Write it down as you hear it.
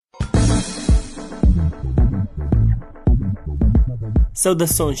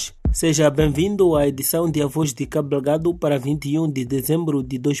Saudações, seja bem-vindo à edição de A Voz de Cabo Delgado para 21 de dezembro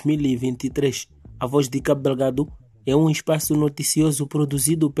de 2023. A Voz de Cabo Delgado é um espaço noticioso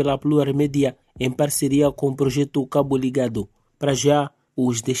produzido pela Plural Media em parceria com o projeto Cabo Ligado. Para já,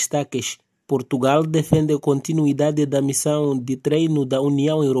 os destaques. Portugal defende a continuidade da missão de treino da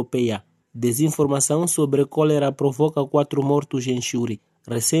União Europeia. Desinformação sobre cólera provoca 4 mortos em Churi.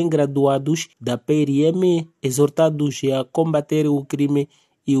 Recém-graduados da PRM exortados a combater o crime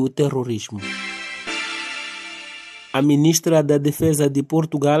e o terrorismo. A ministra da Defesa de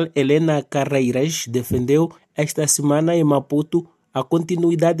Portugal, Helena Carreiras, defendeu esta semana em Maputo a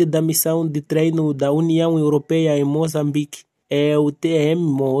continuidade da missão de treino da União Europeia em Moçambique,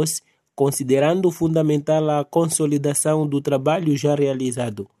 EUTM-MOS, considerando fundamental a consolidação do trabalho já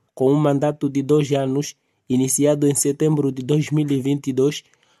realizado. Com um mandato de 2 anos, iniciado em setembro de 2022,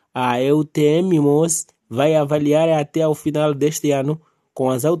 a EUTM-MOS vai avaliar até ao final deste ano, com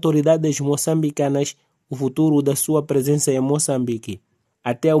as autoridades moçambicanas, o futuro da sua presença em Moçambique.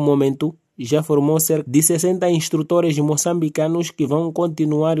 Até o momento, já formou cerca de 60 instrutores moçambicanos que vão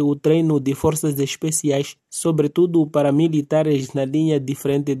continuar o treino de forças especiais, sobretudo para militares na linha de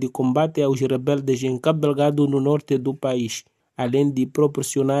frente de combate aos rebeldes em Cabo Delgado, no norte do país, além de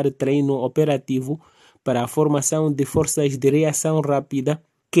proporcionar treino operativo para a formação de Forças de Reação Rápida,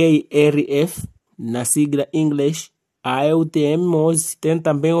 KRF, na sigla em inglês. A EUTM-MOS tem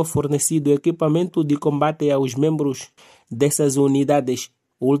também fornecido equipamento de combate aos membros dessas unidades,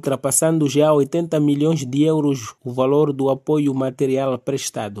 ultrapassando já 80 milhões de euros o valor do apoio material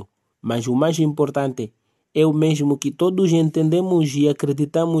prestado. Mas o mais importante é o mesmo que todos entendemos e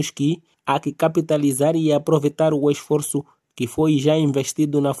acreditamos que há que capitalizar e aproveitar o esforço que foi já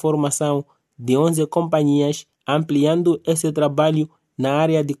investido na formação de 11 companhias, ampliando esse trabalho na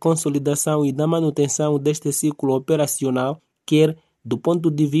área de consolidação e da manutenção deste ciclo operacional, quer do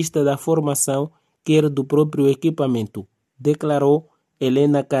ponto de vista da formação, quer do próprio equipamento, declarou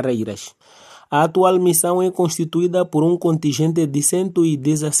Helena Carreiras. A atual missão é constituída por um contingente de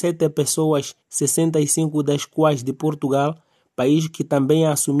 117 pessoas, 65 das quais de Portugal, país que também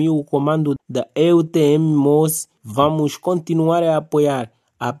assumiu o comando da EUTM-MOS. Vamos continuar a apoiar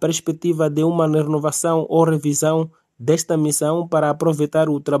a perspectiva de uma renovação ou revisão desta missão para aproveitar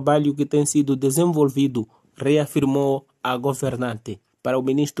o trabalho que tem sido desenvolvido, reafirmou a governante. Para o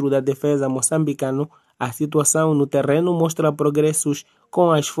ministro da Defesa moçambicano, a situação no terreno mostra progressos com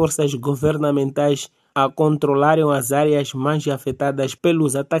as forças governamentais a controlarem as áreas mais afetadas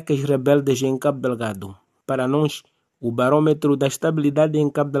pelos ataques rebeldes em Cabo Delgado. Para nós, o barômetro da estabilidade em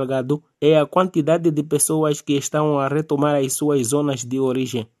Cabo Delgado é a quantidade de pessoas que estão a retomar as suas zonas de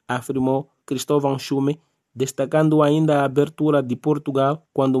origem, afirmou Cristóvão Chume, destacando ainda a abertura de Portugal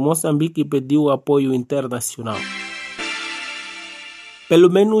quando Moçambique pediu apoio internacional.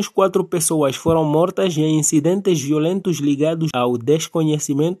 Pelo menos 4 pessoas foram mortas em incidentes violentos ligados ao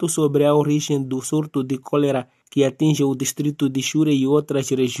desconhecimento sobre a origem do surto de cólera que atinge o distrito de Churi e outras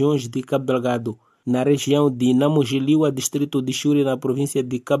regiões de Cabo Delgado. Na região de Namojiliwa, distrito de Churi, na província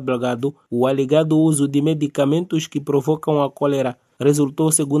de Cabo Delgado, o alegado uso de medicamentos que provocam a cólera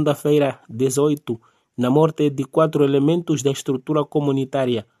resultou segunda-feira, 18, na morte de 4 elementos da estrutura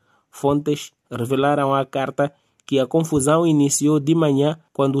comunitária. Fontes revelaram à carta que a confusão iniciou de manhã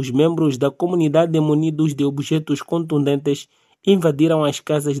quando os membros da comunidade munidos de objetos contundentes invadiram as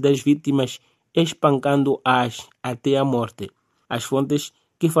casas das vítimas, espancando-as até a morte. As fontes,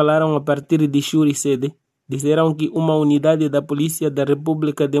 que falaram a partir de Churi sede, disseram que uma unidade da Polícia da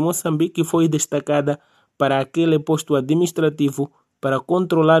República de Moçambique foi destacada para aquele posto administrativo para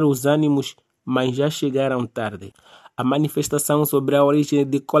controlar os ânimos, mas já chegaram tarde. A manifestação sobre a origem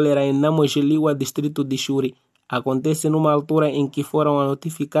de cólera em Namojiliwa, distrito de Churi, acontece numa altura em que foram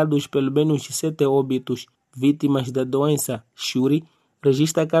notificados pelo menos 7 óbitos vítimas da doença. Churi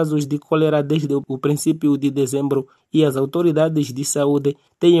registra casos de cólera desde o princípio de dezembro e as autoridades de saúde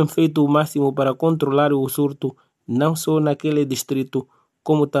têm feito o máximo para controlar o surto, não só naquele distrito,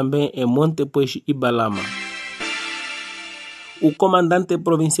 como também em Montepuez e Balama. O comandante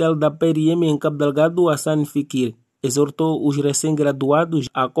provincial da PRM em Cabo Delgado, Hassan Fikir, exortou os recém-graduados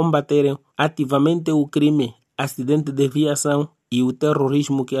a combaterem ativamente o crime, acidente de viação e o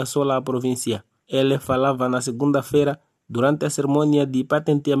terrorismo que assola a província. Ele falava na segunda-feira durante a cerimônia de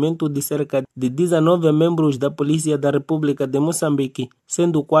patenteamento de cerca de 19 membros da Polícia da República de Moçambique,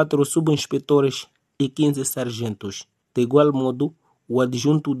 sendo 4 subinspetores e 15 sargentos. De igual modo, o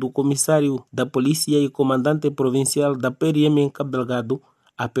adjunto do comissário da polícia e comandante provincial da PRM em Cabo Delgado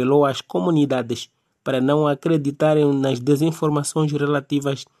apelou às comunidades para não acreditarem nas desinformações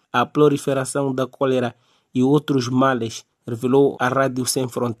relativas à proliferação da cólera e outros males, revelou a Rádio Sem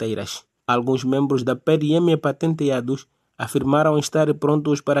Fronteiras. Alguns membros da PRM patenteados afirmaram estar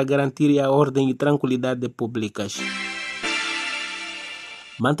prontos para garantir a ordem e tranquilidade públicas.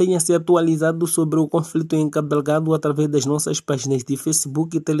 Mantenha-se atualizado sobre o conflito em Cabo Delgado através das nossas páginas de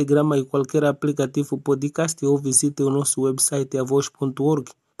Facebook, Telegram e qualquer aplicativo podcast, ou visite o nosso website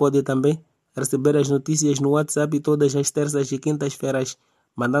voz.org. Pode também receber as notícias no WhatsApp todas as terças e quintas-feiras,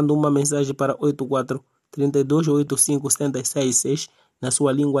 mandando uma mensagem para 84-3285-766 na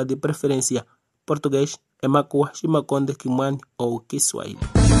sua língua de preferência, português, Emakua, Chimaconde, Kimwani ou Kiswahili.